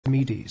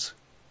Archimedes.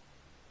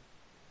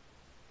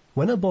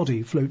 When a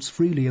body floats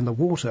freely in the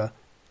water,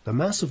 the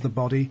mass of the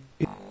body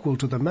is equal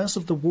to the mass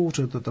of the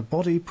water that the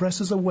body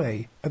presses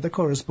away at the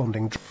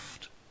corresponding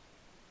draft.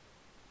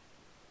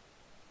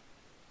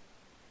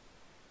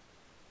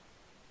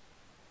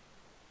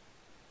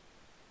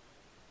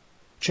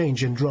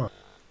 Change in draft.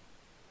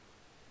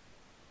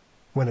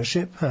 When a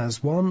ship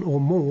has one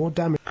or more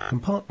damaged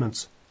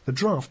compartments, the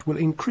draft will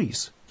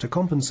increase to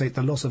compensate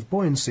the loss of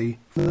buoyancy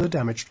for the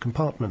damaged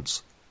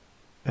compartments.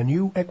 A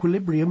new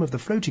equilibrium of the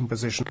floating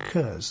position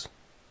occurs.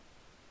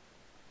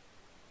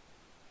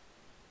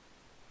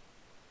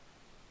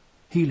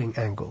 Healing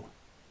angle.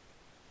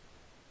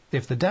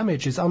 If the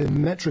damage is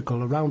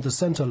unsymmetrical around the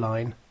center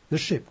line, the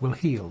ship will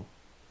heal.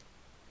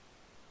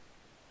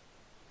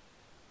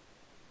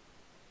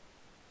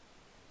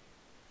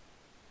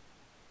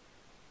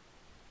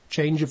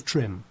 Change of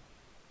trim.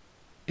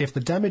 If the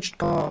damaged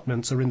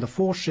compartments are in the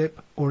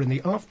foreship or in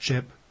the aft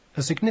ship,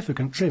 a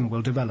significant trim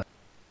will develop.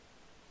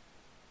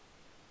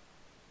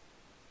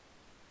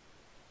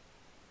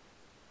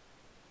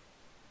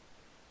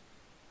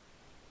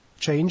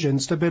 Change in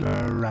stability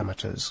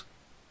parameters.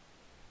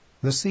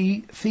 The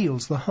sea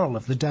feels the hull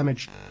of the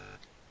damaged,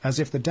 as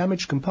if the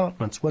damaged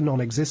compartments were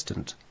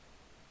non-existent.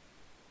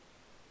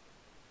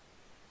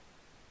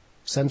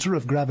 Center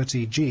of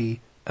gravity G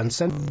and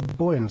center of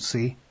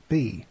buoyancy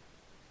B.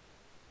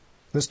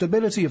 The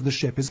stability of the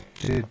ship is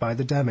affected by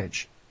the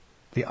damage.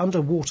 The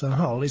underwater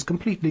hull is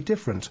completely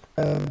different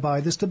by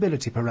the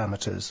stability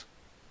parameters.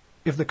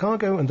 If the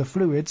cargo and the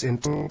fluids in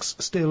tanks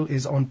still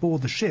is on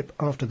board the ship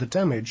after the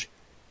damage,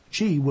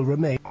 G will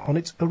remain on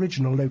its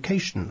original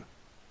location.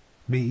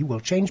 B will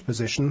change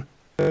position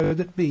so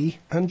that B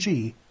and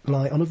G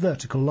lie on a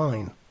vertical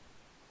line.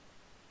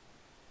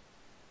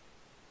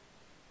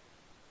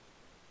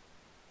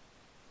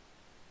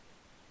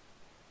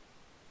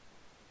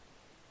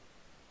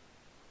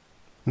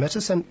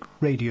 Metacentric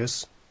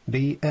radius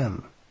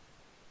BM.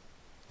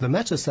 The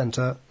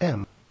metacenter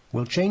M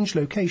will change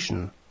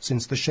location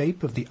since the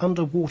shape of the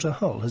underwater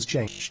hull has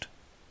changed.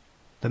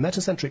 The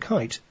metacentric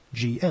height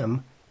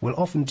GM will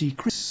often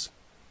decrease,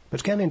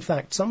 but can in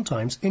fact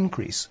sometimes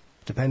increase,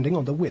 depending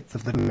on the width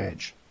of the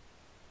damage.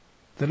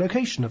 The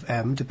location of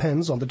M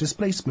depends on the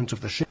displacement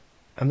of the ship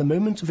and the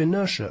moment of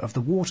inertia of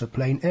the water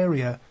plane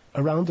area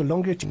around the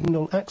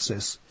longitudinal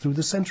axis through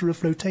the center of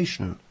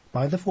flotation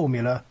by the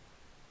formula.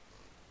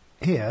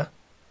 Here,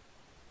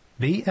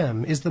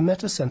 Bm is the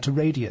metacenter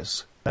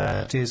radius,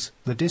 that is,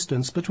 the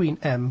distance between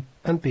M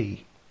and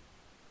B.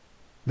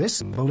 This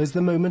symbol is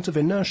the moment of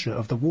inertia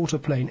of the water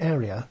plane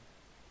area,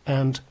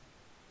 and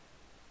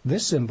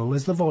this symbol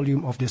is the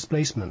volume of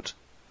displacement.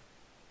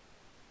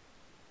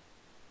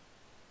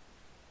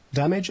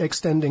 Damage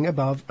extending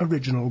above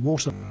original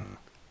waterline.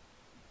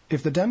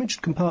 If the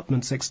damaged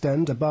compartments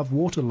extend above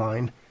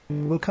waterline, it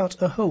will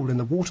cut a hole in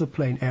the water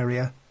plane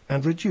area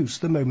and reduce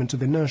the moment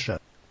of inertia.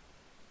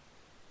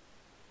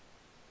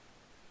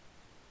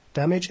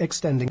 Damage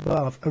extending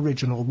above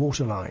original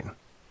waterline.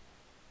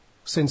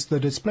 Since the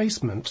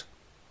displacement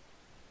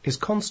is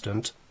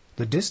constant,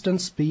 the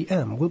distance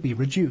Bm will be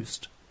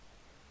reduced.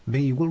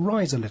 B will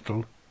rise a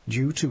little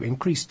due to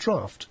increased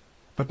draft,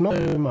 but not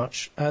so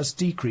much as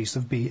decrease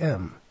of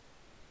Bm.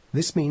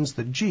 This means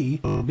that G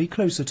will be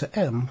closer to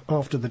M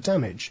after the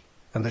damage,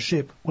 and the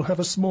ship will have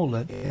a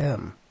smaller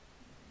Bm.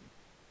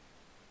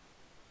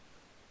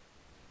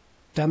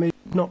 Damage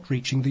not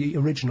reaching the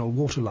original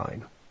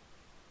waterline.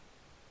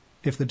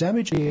 If the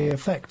damage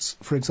affects,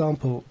 for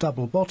example,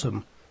 double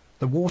bottom,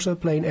 the water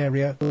plane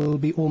area will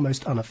be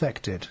almost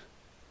unaffected.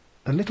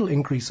 A little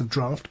increase of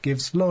draft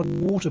gives large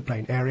water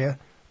plane area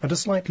and a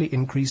slightly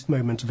increased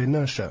moment of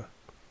inertia.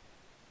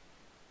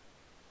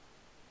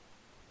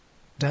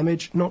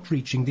 Damage not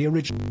reaching the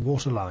original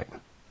waterline.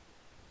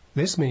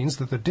 This means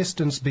that the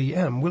distance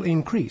Bm will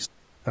increase,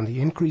 and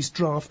the increased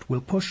draft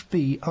will push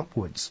B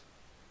upwards.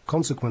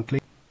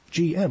 Consequently,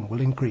 Gm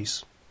will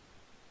increase.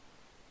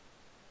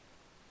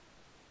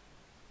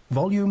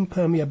 Volume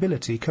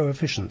permeability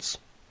coefficients.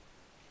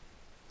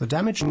 The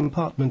damaged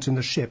compartment in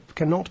the ship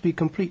cannot be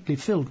completely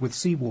filled with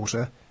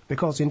seawater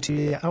because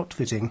interior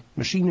outfitting,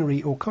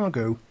 machinery or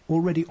cargo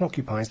already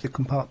occupies the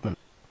compartment.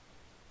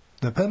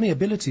 The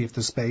permeability of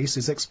the space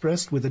is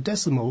expressed with a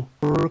decimal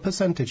or a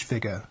percentage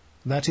figure,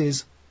 that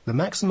is, the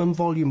maximum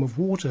volume of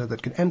water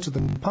that can enter the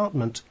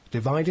compartment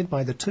divided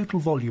by the total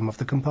volume of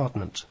the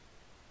compartment.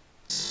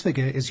 This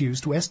figure is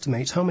used to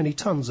estimate how many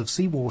tons of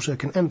seawater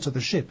can enter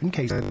the ship in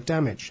case of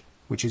damage,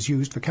 which is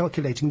used for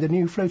calculating the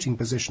new floating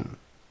position.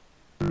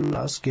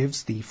 Thus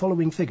gives the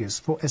following figures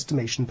for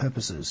estimation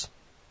purposes.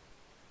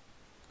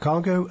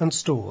 Cargo and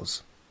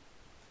stores.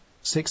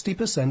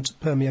 60%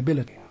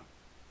 permeability.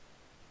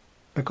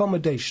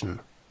 Accommodation.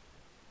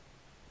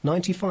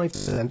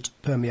 95%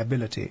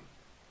 permeability.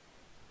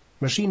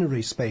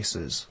 Machinery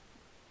spaces.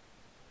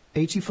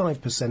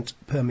 85%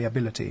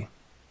 permeability.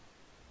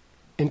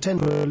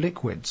 Intended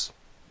liquids.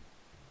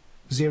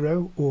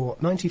 0 or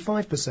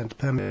 95%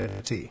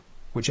 permeability,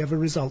 whichever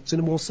results in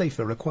a more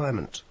safer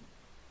requirement.